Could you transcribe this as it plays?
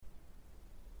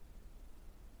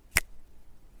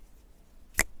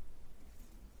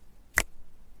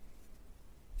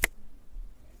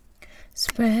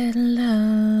Spread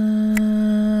love.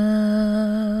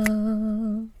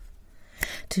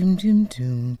 Doom, doom,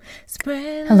 doom.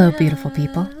 Spread Hello, love. beautiful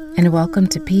people, and welcome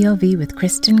to POV with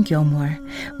Kristen Gilmore,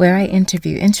 where I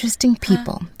interview interesting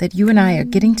people that you and I are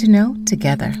getting to know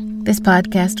together. This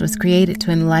podcast was created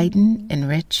to enlighten,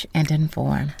 enrich, and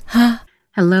inform.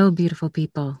 Hello, beautiful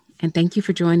people, and thank you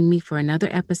for joining me for another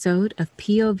episode of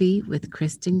POV with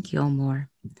Kristen Gilmore.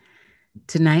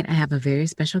 Tonight, I have a very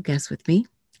special guest with me,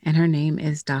 and her name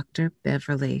is Dr.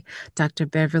 Beverly. Dr.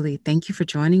 Beverly, thank you for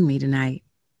joining me tonight.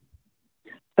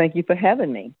 Thank you for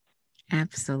having me.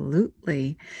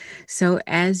 Absolutely. So,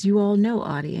 as you all know,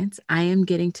 audience, I am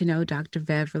getting to know Dr.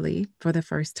 Beverly for the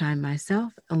first time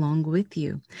myself, along with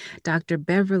you. Dr.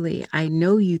 Beverly, I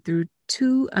know you through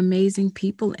two amazing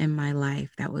people in my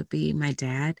life. That would be my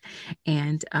dad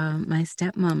and my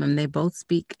stepmom, and they both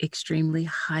speak extremely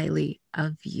highly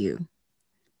of you.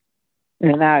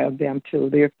 And I of them too.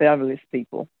 They're fabulous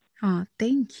people. Oh,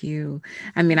 thank you.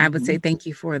 I mean, I would say thank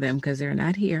you for them because they're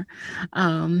not here.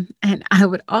 And I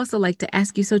would also like to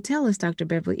ask you, so tell us, Dr.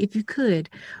 Beverly, if you could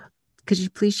you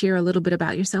please share a little bit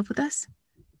about yourself with us?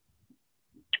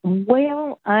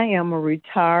 Well, I am a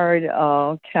retired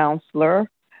counselor.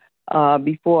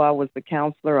 Before I was a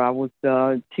counselor, I was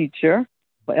a teacher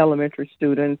for elementary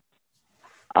students.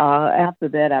 After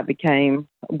that, I became,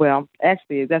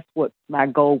 actually, that's what my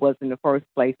goal was in the first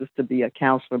place, was to be a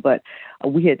counselor. But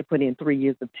we had to put in 3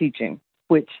 years of teaching,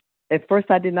 which at first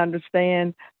I didn't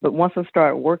understand. But once I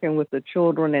started working with the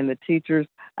children and the teachers,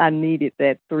 I needed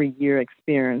that 3-year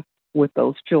experience with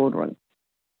those children.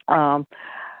 I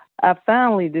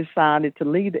finally decided to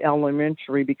leave the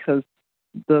elementary because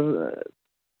the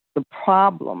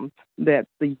problems that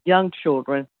the young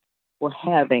children were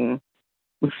having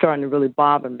was starting to really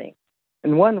bother me.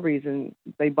 And one reason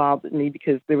they bothered me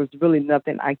because there was really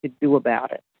nothing I could do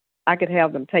about it. I could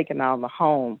have them taken out of the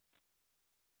home,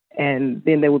 and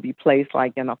then they would be placed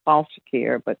like in a foster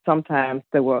care, but sometimes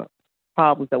there were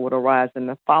problems that would arise in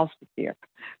the foster care.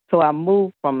 So I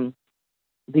moved from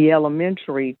the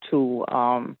elementary to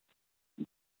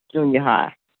junior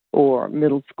high or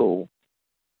middle school.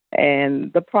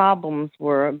 And the problems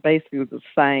were basically the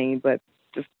same, but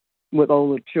just with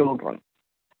older children.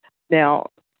 Now,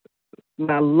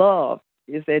 my love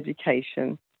is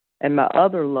education, and my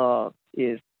other love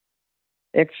is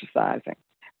exercising.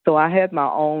 So I had my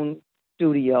own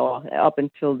studio up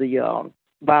until the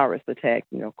virus attack.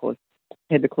 Of course,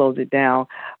 had to close it down,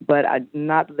 but I did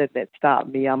not let that stop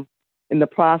me. I'm in the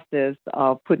process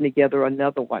of putting together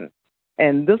another one.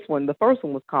 And this one, the first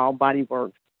one was called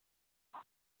Bodyworks.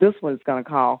 This one's going to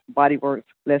call Bodyworks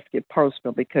Let's Get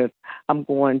Personal, because I'm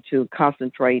going to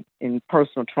concentrate in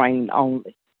personal training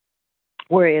only.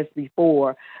 Whereas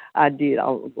before, I did a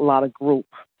lot of group.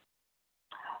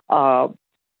 My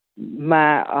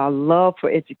love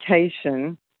for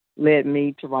education led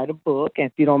me to write a book, and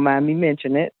if you don't mind me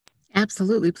mentioning it.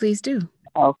 Absolutely, please do.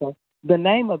 Okay. The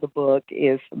name of the book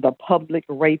is The Public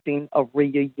Raping of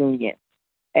Reunion.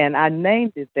 And I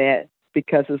named it that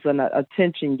because it's an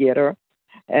attention getter.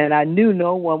 And I knew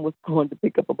no one was going to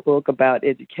pick up a book about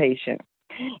education.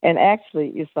 And actually,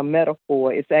 it's a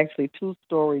metaphor. It's actually two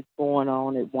stories going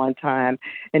on at one time.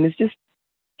 And it's just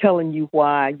telling you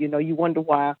why, you wonder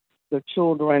why the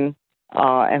children,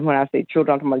 and when I say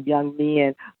children, I'm talking about young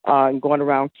men, going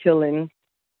around killing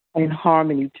and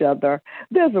harming each other.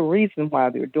 There's a reason why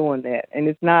they're doing that. And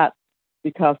it's not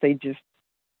because they just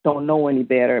don't know any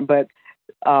better, but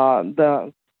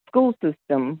the school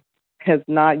system has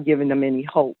not given them any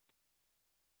hope.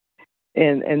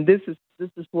 And this is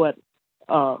what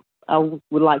I would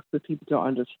like for people to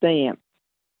understand.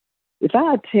 If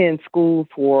I attend school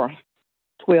for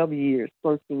 12 years,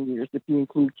 13 years, if you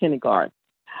include kindergarten,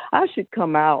 I should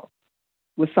come out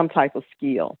with some type of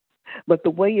skill. But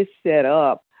the way it's set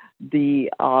up,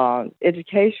 the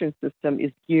education system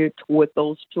is geared toward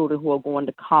those children who are going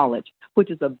to college, which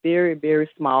is a very, very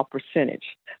small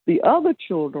percentage. The other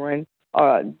children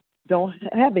don't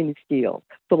have any skills.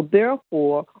 So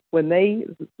therefore, when they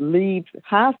leave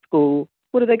high school,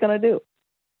 what are they going to do?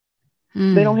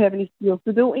 They don't have any skills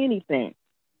to do anything.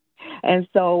 And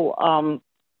so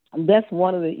that's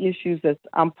one of the issues that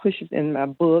I'm pushing in my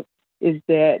book, is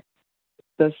that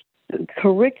the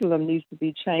curriculum needs to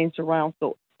be changed around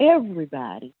so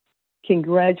everybody can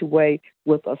graduate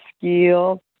with a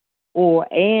skill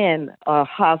and a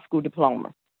high school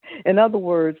diploma. In other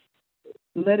words,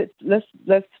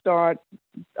 let's start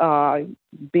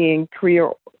being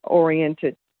career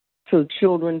oriented. So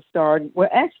children start. Well,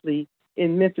 actually,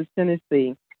 in Memphis,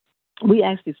 Tennessee, we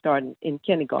actually started in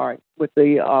kindergarten with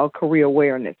the career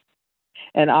awareness.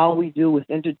 And all we do is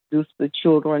introduce the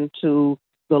children to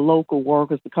the local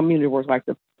workers, the community workers, like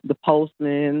the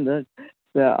postman,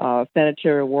 the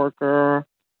sanitary worker,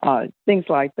 things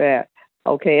like that.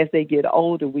 Okay, as they get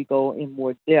older, we go in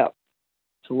more depth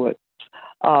to it.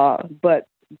 But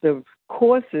the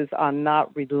courses are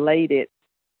not related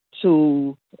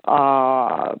to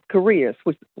careers,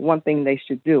 which is one thing they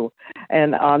should do.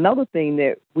 And another thing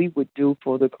that we would do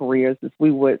for the careers is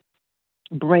we would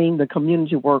bring the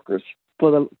community workers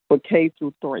for K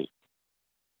through 3.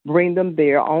 Bring them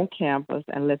there on campus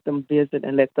and let them visit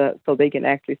and so they can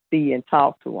actually see and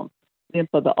talk to them. Then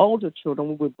for the older children,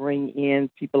 we would bring in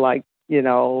people like,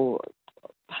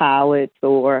 pilots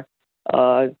or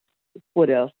what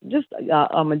else? Just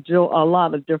a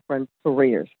lot of different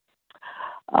careers.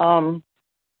 From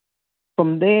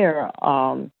there,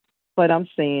 what I'm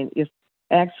saying is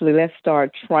actually let's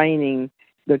start training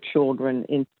the children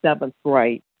in 7th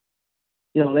grade.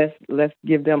 Let's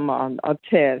give them a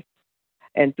test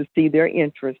and to see their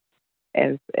interest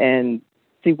and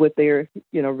see what they're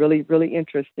really really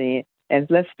interested in, and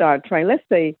let's start training. Let's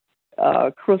say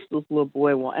Crystal's little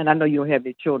boy and I know you don't have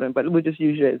any children, but we'll just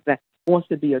use it as that, wants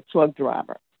to be a truck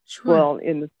driver. Sure. Well,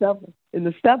 in the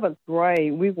 7th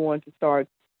grade, we want to start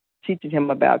teaching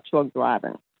him about truck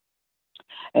driving,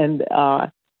 and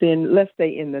then let's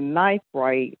say in the 9th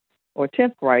grade or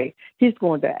 10th grade, he's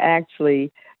going to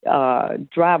actually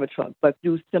drive a truck, but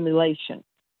do simulation,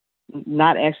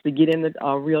 not actually get in the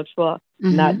real truck,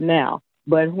 not now.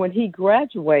 But when he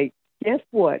graduates, guess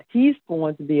what? He's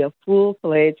going to be a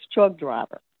full-fledged truck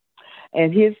driver.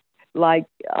 And his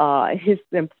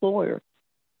employer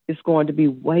is going to be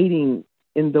waiting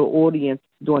in the audience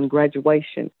during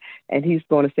graduation. And he's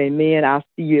going to say, man, I'll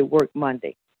see you at work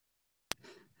Monday.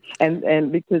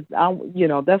 And because,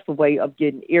 that's a way of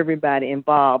getting everybody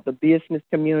involved, the business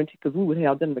community, because we would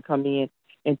have them to come in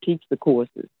and teach the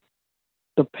courses.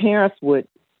 The parents would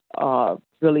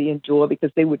really enjoy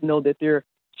because they would know that their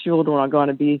children are going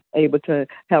to be able to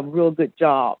have real good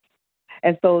jobs.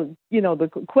 And so, the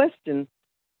question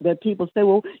that people say,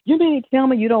 well, you mean to tell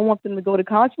me you don't want them to go to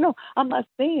college? No, I'm not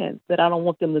saying that I don't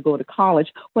want them to go to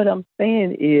college. What I'm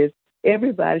saying is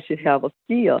everybody should have a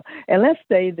skill. And let's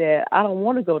say that I don't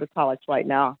want to go to college right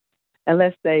now. And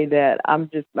let's say that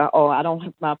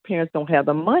my parents don't have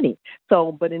the money.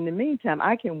 So, but in the meantime,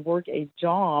 I can work a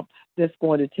job that's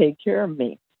going to take care of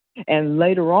me. And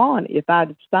later on, if I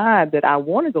decide that I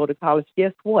want to go to college,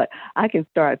 guess what? I can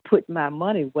start putting my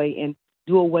money away and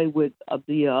do away with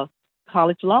the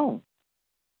college loan.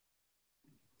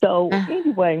 So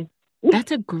anyway.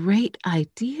 That's a great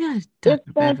idea, Dr.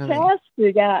 It's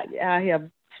fantastic. I have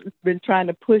been trying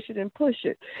to push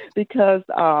it because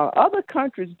other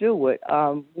countries do it.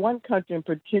 One country in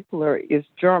particular is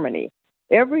Germany.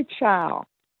 Every child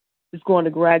is going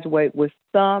to graduate with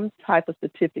some type of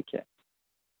certificate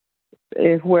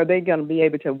where they're going to be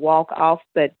able to walk off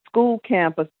that school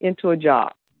campus into a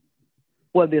job,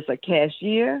 whether it's a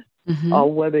cashier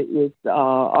or whether it's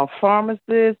a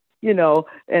pharmacist,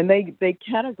 and they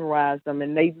categorize them,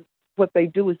 and what they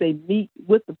do is they meet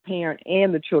with the parent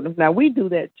and the children. Now, we do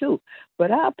that too,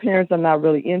 but our parents are not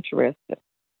really interested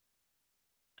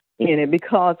in it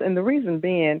and the reason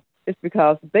being is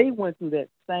because they went through that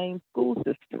same school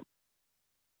system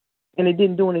and it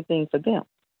didn't do anything for them.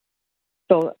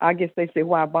 So I guess they say,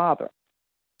 why bother?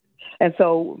 And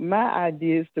so my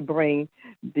idea is to bring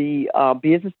the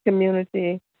business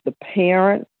community, the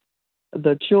parents,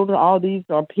 the children. All these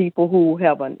are people who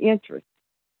have an interest.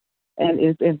 And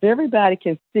if everybody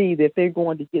can see that they're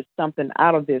going to get something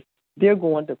out of this, they're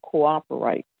going to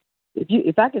cooperate.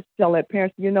 If I could tell that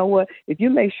parents, you know what, if you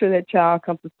make sure that child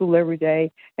comes to school every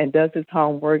day and does his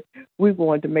homework, we're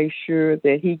going to make sure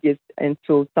that he gets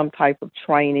into some type of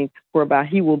training whereby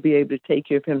he will be able to take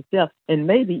care of himself and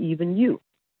maybe even you.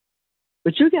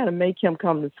 But you got to make him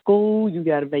come to school. You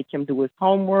got to make him do his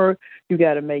homework. You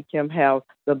got to make him have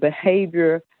the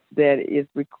behavior that is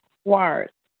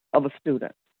required of a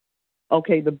student.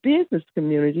 Okay, the business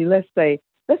community, let's say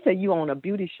you own a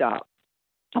beauty shop.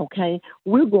 Okay,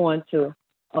 we're going to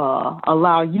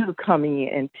allow you to come in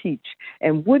and teach.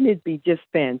 And wouldn't it be just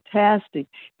fantastic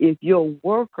if your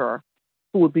worker,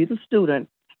 who would be the student,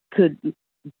 could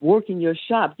work in your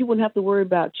shop? You wouldn't have to worry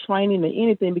about training or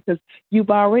anything because you've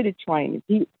already trained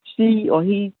him. She or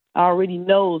he already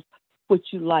knows what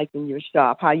you like in your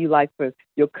shop, how you like for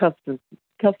your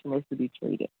customers to be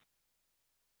treated.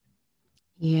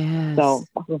 Yes. So,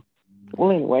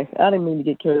 well, anyway, I didn't mean to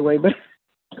get carried away, but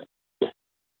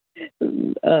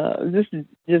this is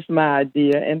just my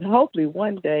idea. And hopefully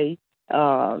one day,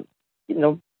 they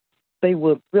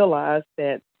will realize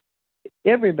that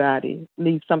everybody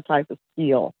needs some type of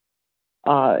skill,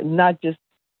 not just,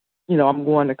 I'm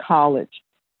going to college,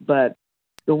 but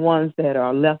the ones that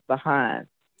are left behind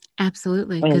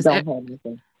Absolutely. and don't have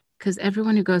anything. Because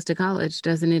everyone who goes to college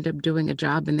doesn't end up doing a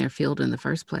job in their field in the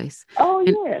first place. Oh,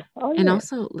 And yeah. Oh, and yeah.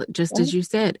 also, just Uh-huh. as you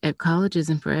said, at college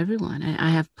isn't for everyone. I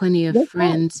have plenty of That's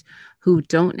right. friends who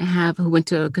who went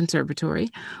to a conservatory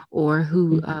or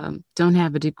who don't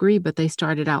have a degree, but they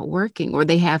started out working, or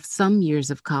they have some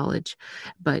years of college,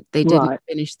 but they didn't Right.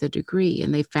 finish the degree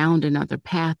and they found another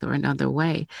path or another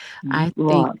way. I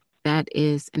think Right. that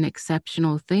is an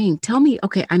exceptional thing. Tell me,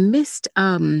 okay, I missed,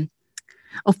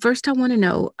 first I want to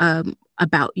know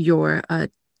about your,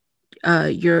 are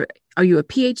you a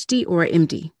PhD or an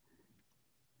MD?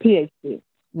 PhD.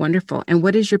 Wonderful. And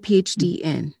what is your PhD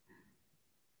in?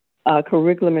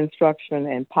 Curriculum instruction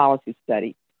and policy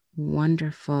study.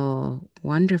 Wonderful.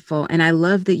 Wonderful. And I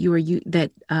love that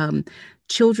that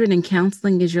children and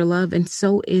counseling is your love, and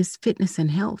so is fitness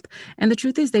and health. And the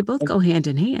truth is they both go hand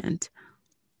in hand.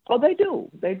 Oh, they do.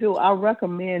 They do. I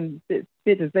recommend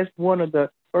fitness. That's one of the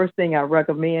first thing I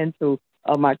recommend to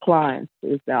my clients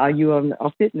is, are you on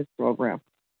a fitness program?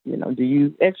 Do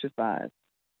you exercise?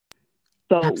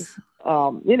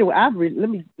 So anyway, let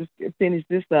me just finish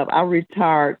this up. I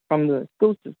retired from the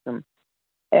school system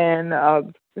and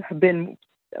have been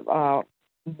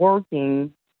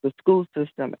working the school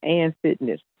system and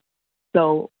fitness.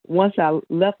 So once I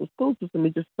left the school system,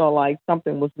 it just felt like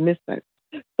something was missing.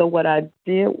 So what I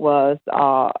did was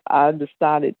I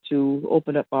decided to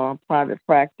open up a private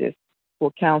practice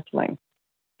for counseling.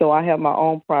 So I have my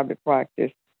own private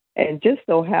practice. And just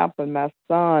so happened, my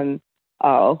son,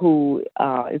 who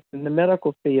is in the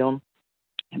medical field,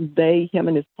 him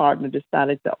and his partner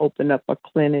decided to open up a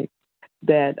clinic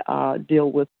that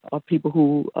deal with people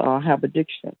who have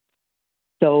addiction.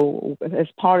 So as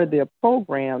part of their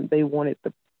program, they wanted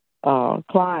the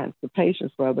clients, the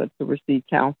patients rather, to receive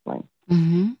counseling.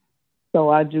 Mm-hmm. So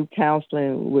I do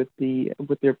counseling with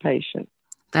their patients.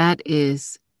 That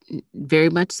is very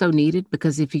much so needed,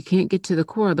 because if you can't get to the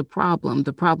core of the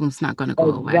problem's not going to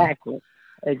go away.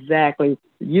 Exactly.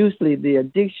 Usually the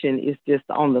addiction is just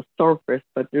on the surface,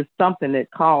 but there's something that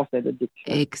caused that addiction.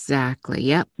 Exactly.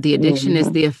 Yep. The addiction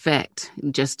is the effect.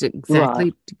 Just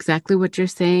exactly what you're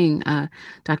saying,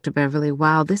 Dr. Beverly.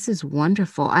 Wow, this is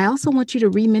wonderful. I also want you to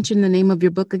re-mention the name of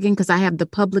your book again, because I have The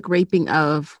Public Raping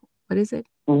of, what is it?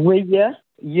 Weavia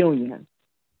Union.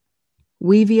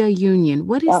 Weavia Union.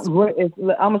 What is? I'm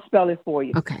going to spell it for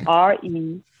you. Okay.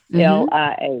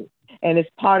 RELIA. And it's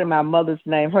part of my mother's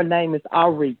name. Her name is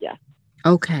Aria.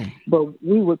 Okay. But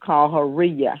we would call her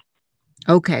Ria.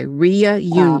 Okay. Ria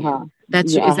Union. Uh-huh.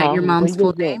 Is that your mom's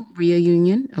full name? Ria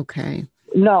Union? Okay.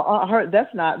 No,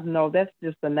 that's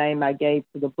just the name I gave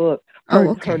to the book.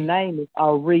 Her name is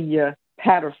Aria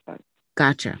Patterson.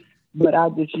 Gotcha. But I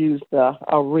just used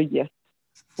Aria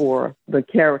for the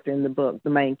character in the book, the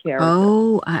main character.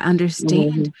 Oh, I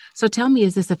understand. Mm-hmm. So tell me,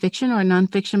 is this a fiction or a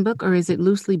nonfiction book, or is it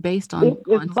loosely based on?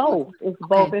 It's both. It's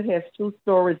both. It has two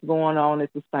stories going on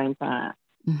at the same time.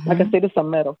 Mm-hmm. Like I said, it's a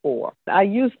metaphor. I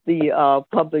used the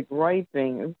public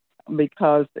raping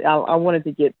because I wanted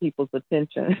to get people's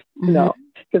attention,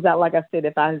 because like I said,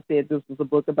 if I had said this was a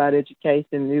book about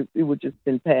education, it would just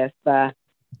been passed by.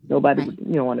 Nobody would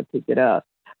want to pick it up.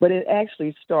 But it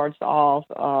actually starts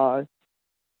off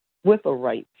with a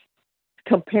rape,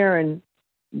 comparing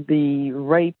the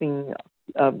raping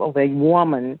of a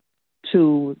woman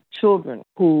to children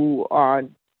who are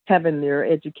having their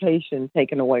education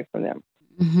taken away from them.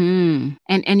 Mm-hmm.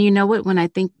 And you know what? When I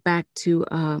think back to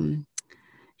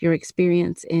your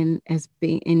experience in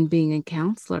being a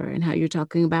counselor, and how you're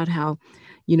talking about how,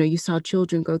 you saw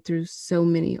children go through so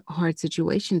many hard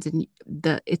situations, and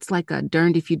it's like a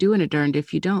darned if you do and a darned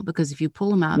if you don't, because if you pull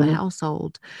them out of the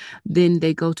household, then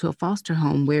they go to a foster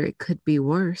home where it could be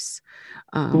worse.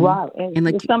 Right.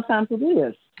 And sometimes it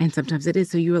is. And sometimes it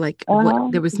is. So you were like,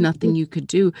 there was nothing you could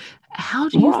do. How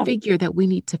do you figure that we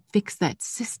need to fix that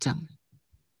system?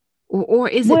 Or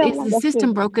is the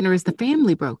system broken, or is the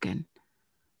family broken?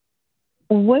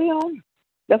 Well,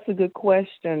 that's a good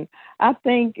question. I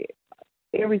think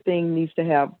everything needs to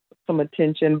have some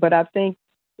attention, but I think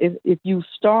if you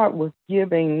start with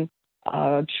giving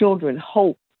children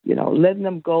hope, letting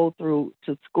them go through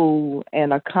to school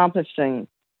and accomplishing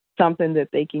something that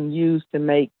they can use to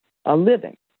make a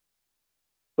living.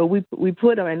 But we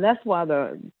put them, and that's why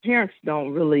the parents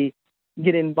don't really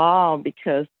get involved,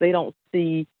 because they don't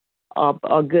see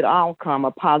a good outcome,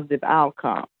 a positive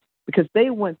outcome, because they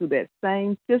went through that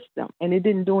same system and it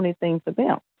didn't do anything for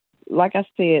them. Like I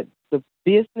said, the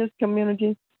business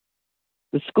community,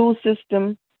 the school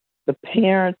system, the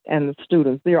parents and the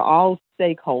students. They're all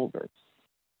stakeholders.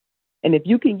 And if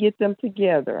you can get them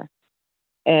together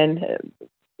and,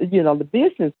 the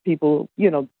business people,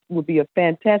 would be a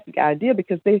fantastic idea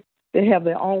because they have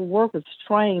their own workers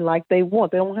trained like they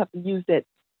want. They don't have to use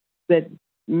that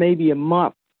maybe a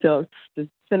month to send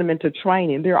them into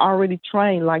training. They're already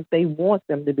trained like they want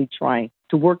them to be trained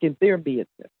to work in their business.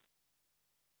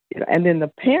 And then the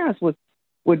parents would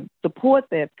support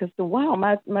that because, wow,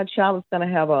 my child is going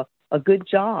to have a good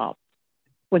job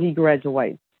when he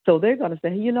graduates. So they're going to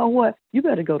say, hey, you know what? You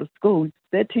better go to school.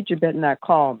 That teacher better not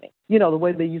call me. The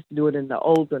way they used to do it in the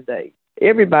olden days.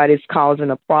 Everybody's causing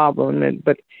a problem,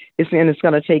 but it's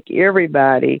going to take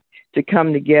everybody to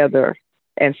come together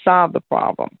and solve the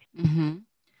problem. Mm-hmm.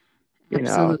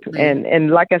 Absolutely.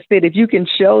 And like I said, if you can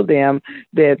show them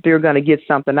that they're going to get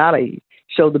something out of you,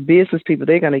 show the business people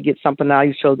they're going to get something out of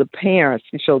you, show the parents,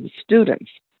 and show the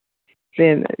students,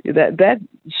 then that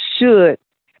should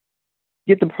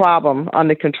get the problem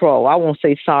under control. I won't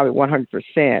say sorry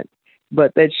 100%,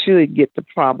 but that should get the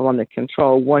problem under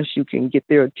control once you can get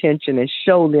their attention and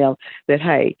show them that,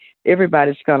 hey, this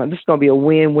is going to be a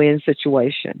win-win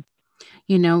situation.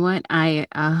 You know what? I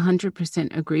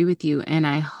 100% agree with you. And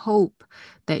I hope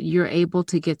that you're able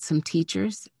to get some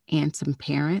teachers and some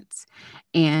parents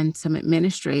and some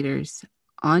administrators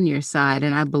on your side.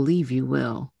 And I believe you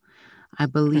will. I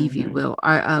believe you will.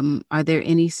 Are there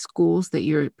any schools that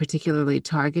you're particularly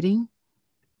targeting?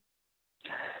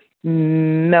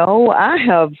 No, I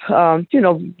have,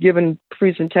 given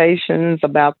presentations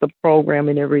about the program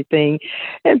and everything,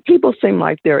 and people seem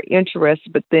like they're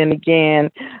interested, but then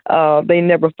again, they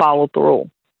never follow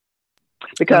through.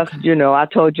 Because, I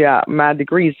told you my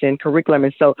degree is in curriculum,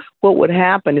 and so what would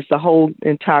happen is the whole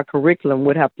entire curriculum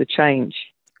would have to change.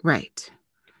 Right.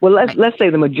 Well, let's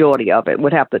say the majority of it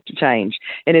would have to change,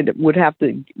 and it would have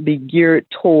to be geared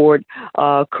toward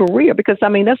career. Because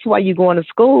that's why you're going to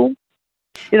school.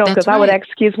 Because I would ask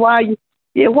kids, why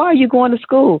are you going to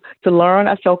school? To learn.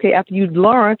 I said, okay, after you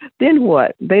learn, then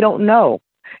what? They don't know.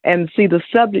 And see, the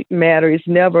subject matter is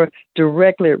never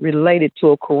directly related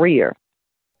to a career.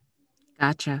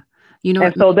 Gotcha.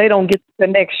 And so they don't get the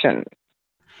connection.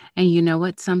 And you know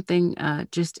what? Something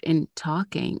just in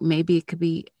talking, maybe it could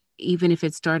be, even if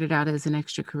it started out as an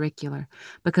extracurricular,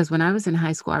 because when I was in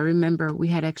high school, I remember we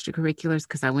had extracurriculars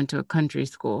because I went to a country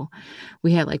school.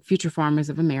 We had like Future Farmers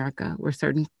of America, where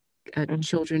certain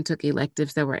children took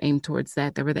electives that were aimed towards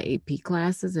that. There were the AP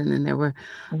classes, and then there were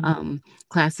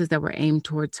classes that were aimed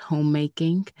towards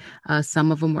homemaking.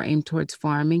 Some of them were aimed towards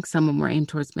farming. Some of them were aimed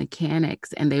towards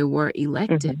mechanics, and they were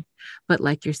elective. But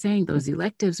like you're saying, those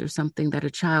electives are something that a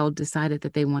child decided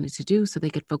that they wanted to do so they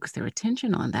could focus their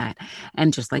attention on that.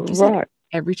 And just like you said,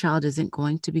 every child isn't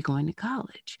going to be going to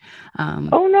college.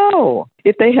 Oh, no.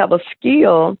 If they have a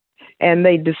skill and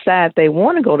they decide they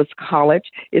want to go to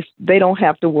college, they don't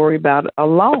have to worry about a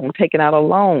loan, taking out a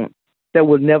loan that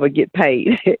will never get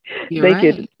paid.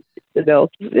 Could, So,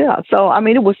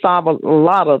 it would solve a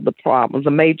lot of the problems,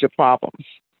 the major problems.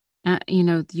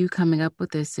 You coming up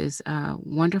with this is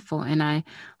wonderful. And I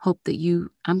hope that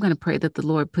I'm going to pray that the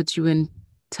Lord puts you in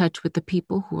touch with the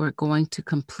people who are going to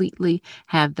completely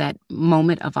have that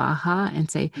moment of aha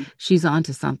and say, she's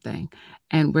onto something,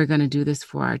 and we're going to do this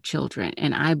for our children.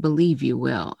 And I believe you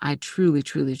will. I truly,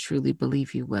 truly, truly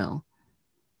believe you will.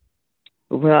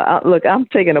 Well, look, I'm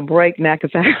taking a break now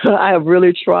because I have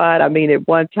really tried. At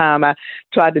one time I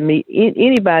tried to meet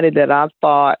anybody that I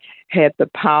thought had the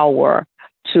power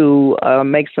to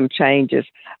make some changes.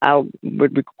 I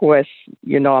would request,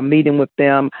 a meeting with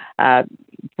them. I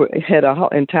had a whole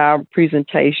entire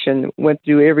presentation, went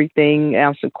through everything,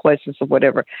 answered questions or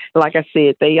whatever. Like I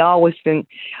said, they always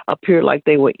appeared like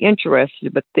they were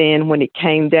interested, but then when it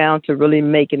came down to really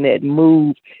making that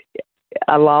move,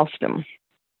 I lost them.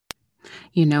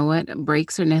 You know what?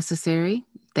 Breaks are necessary.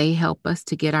 They help us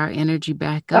to get our energy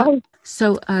back up.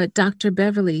 So, Dr.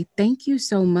 Beverly, thank you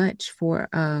so much for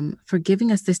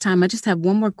giving us this time. I just have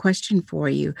one more question for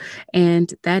you,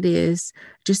 and that is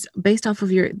just based off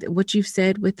of what you've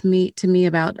said to me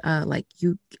about like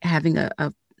you having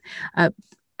a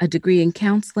degree in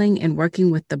counseling and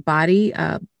working with the body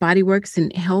works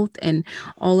and health and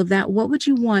all of that. What would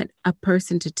you want a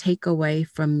person to take away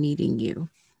from meeting you?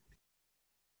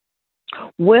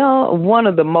 Well, one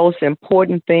of the most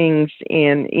important things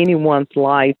in anyone's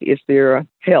life is their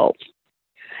health.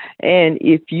 And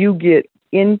if you get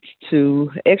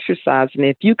into exercising,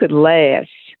 if you could last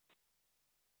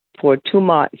for 2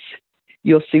 months,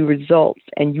 you'll see results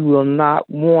and you will not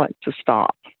want to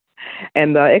stop.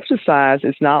 And the exercise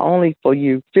is not only for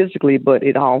you physically, but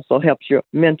it also helps your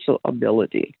mental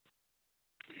ability.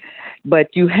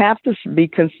 But you have to be,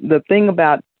 the thing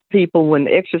about people when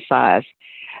they exercise,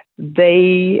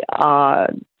 they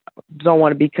don't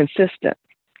want to be consistent.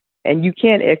 And you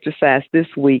can't exercise this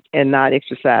week and not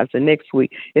exercise the next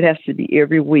week. It has to be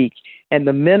every week. And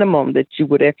the minimum that you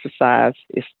would exercise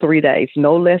is 3 days,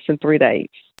 no less than 3 days.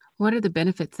 What are the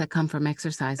benefits that come from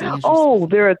exercising? Oh,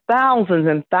 there are thousands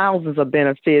and thousands of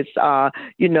benefits. The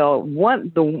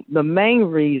main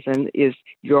reason is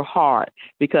your heart,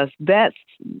 because that's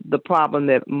the problem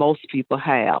that most people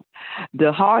have.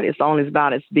 The heart is only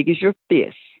about as big as your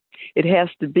fist. It has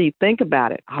to be, think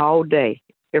about it, all day,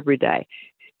 every day.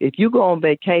 If you go on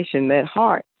vacation, that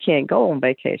heart can't go on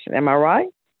vacation. Am I right?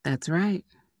 That's right.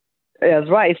 That's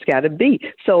right. It's got to be.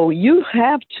 So you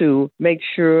have to make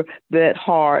sure that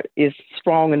heart is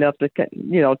strong enough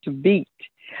to beat.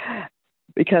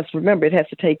 Because remember, it has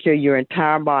to take care of your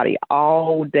entire body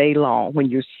all day long. When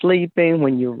you're sleeping,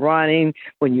 when you're running,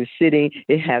 when you're sitting,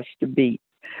 it has to beat.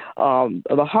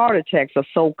 The heart attacks are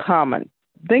so common.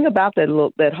 The thing about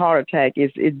that heart attack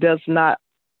is it does not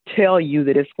tell you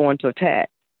that it's going to attack.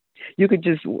 You could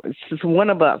just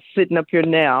one of us sitting up here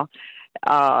now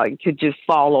could just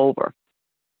fall over.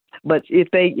 But if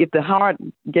the heart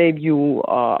gave you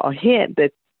a hint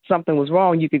that something was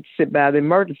wrong, you could sit by the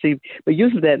emergency. But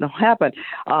usually that don't happen.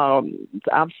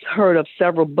 I've heard of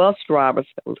several bus drivers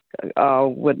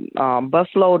with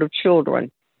busload of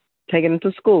children taking them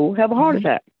to school have a heart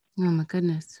attack. Oh my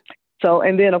goodness! So,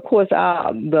 and then of course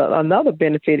another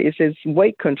benefit is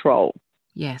weight control.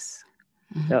 Yes.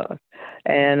 Mm-hmm.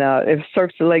 It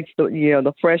circulates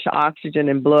the fresh oxygen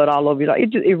and blood all over you.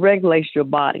 It regulates your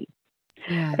body.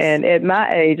 Yes. And at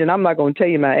my age, and I'm not going to tell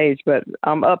you my age, but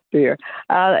I'm up there,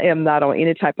 I am not on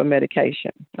any type of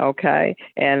medication, okay?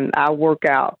 And I work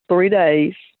out 3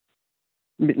 days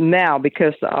now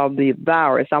because of the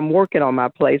virus. I'm working on my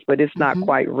place, but it's not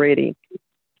quite ready.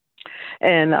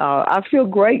 And I feel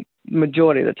great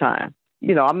majority of the time.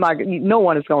 No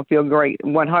one is going to feel great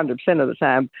 100% of the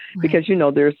time because,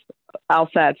 there's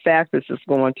outside factors that's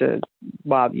going to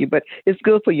bother you. But it's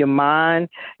good for your mind.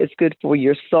 It's good for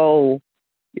your soul,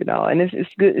 and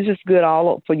it's good. It's just good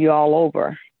for you all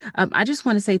over. I just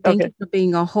want to say thank you for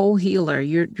being a whole healer.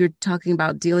 You're talking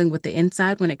about dealing with the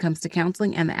inside when it comes to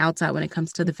counseling and the outside when it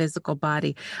comes to the physical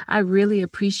body. I really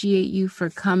appreciate you for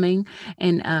coming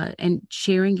and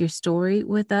sharing your story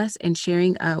with us and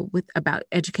sharing about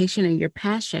education and your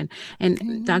passion.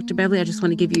 And Dr. Beverly, I just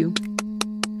want to give you.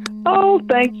 Oh,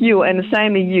 thank you. And the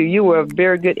same to you. You were a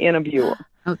very good interviewer.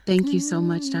 Oh, thank you so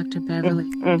much, Dr. Beverly.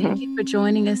 Thank you for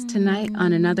joining us tonight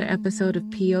on another episode of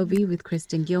POV with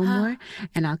Kristen Gilmore,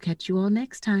 and I'll catch you all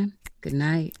next time. Good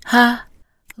night.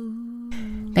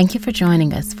 Thank you for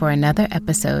joining us for another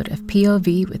episode of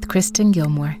POV with Kristen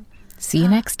Gilmore. See you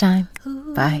next time.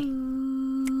 Bye.